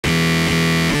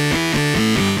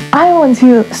I want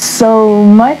you so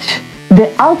much.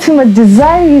 The ultimate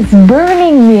desire is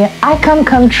burning me. I can't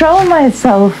control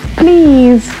myself.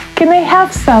 Please, can I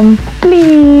have some?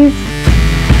 Please.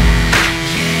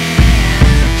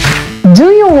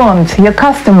 Do you want your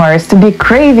customers to be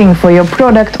craving for your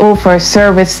product, offer,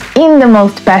 service in the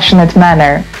most passionate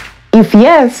manner? If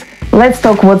yes, let's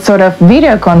talk what sort of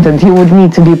video content you would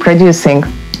need to be producing.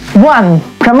 1.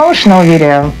 Promotional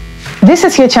video. This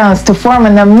is your chance to form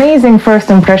an amazing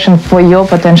first impression for your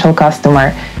potential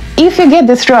customer. If you get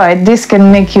this right, this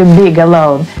can make you big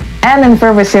alone. And in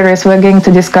further series, we're going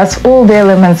to discuss all the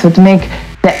elements that make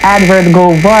the advert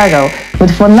go viral. But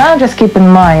for now, just keep in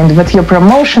mind that your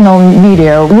promotional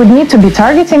video would need to be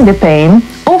targeting the pain,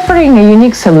 offering a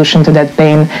unique solution to that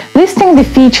pain, listing the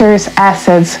features,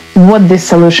 assets, what this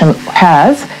solution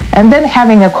has, and then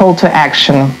having a call to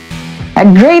action. A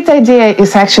great idea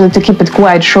is actually to keep it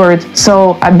quite short,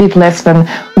 so a bit less than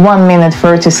 1 minute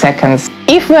 30 seconds.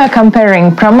 If we are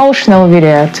comparing promotional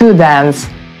video to dance,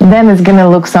 then it's gonna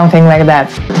look something like that.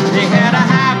 They had a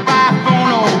high-five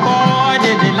phone, oh boy,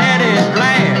 did they let it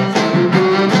blast.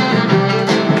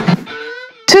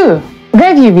 2.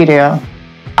 Review video.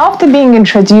 After being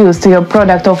introduced to your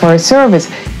product, offer, or service,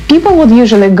 people would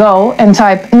usually go and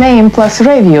type name plus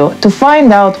review to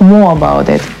find out more about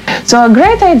it. So a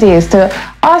great idea is to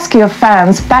ask your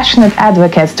fans, passionate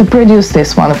advocates, to produce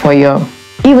this one for you.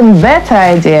 Even better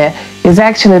idea is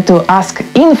actually to ask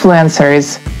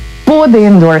influencers for the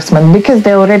endorsement, because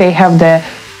they already have the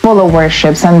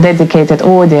followerships and dedicated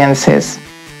audiences.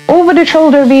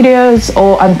 Over-the-shoulder videos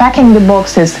or unpacking the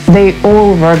boxes, they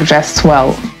all work just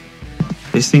well.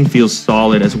 This thing feels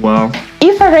solid as well.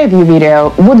 If a review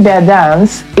video would be a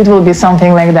dance, it will be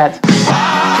something like that.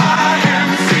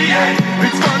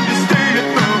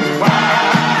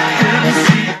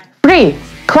 3.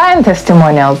 Client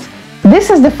testimonials. This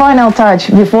is the final touch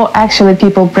before actually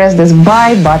people press this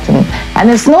buy button. And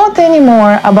it's not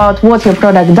anymore about what your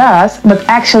product does, but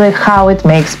actually how it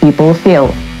makes people feel.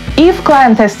 If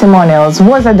client testimonials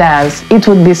was a dance, it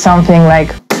would be something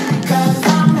like,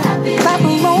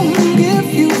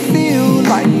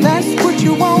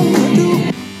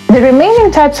 the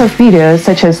remaining types of videos,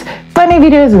 such as funny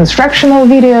videos, instructional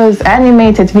videos,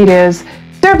 animated videos,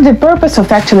 serve the purpose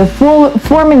of actually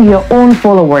forming your own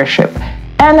followership.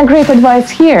 And a great advice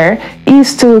here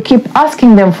is to keep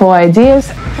asking them for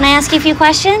ideas. Can I ask you a few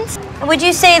questions? Would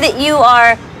you say that you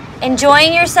are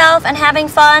enjoying yourself and having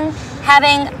fun,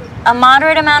 having a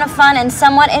moderate amount of fun and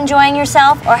somewhat enjoying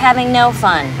yourself, or having no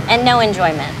fun and no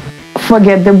enjoyment?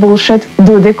 Forget the bullshit,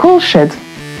 do the cool shit.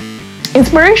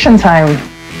 Inspiration time.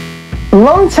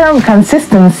 Long-term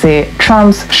consistency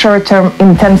trumps short-term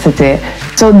intensity.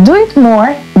 So do it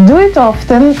more, do it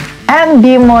often, and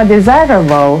be more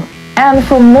desirable. And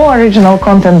for more original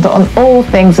content on all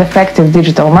things effective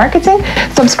digital marketing,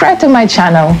 subscribe to my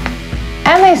channel.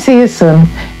 And I see you soon,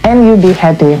 and you be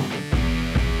happy.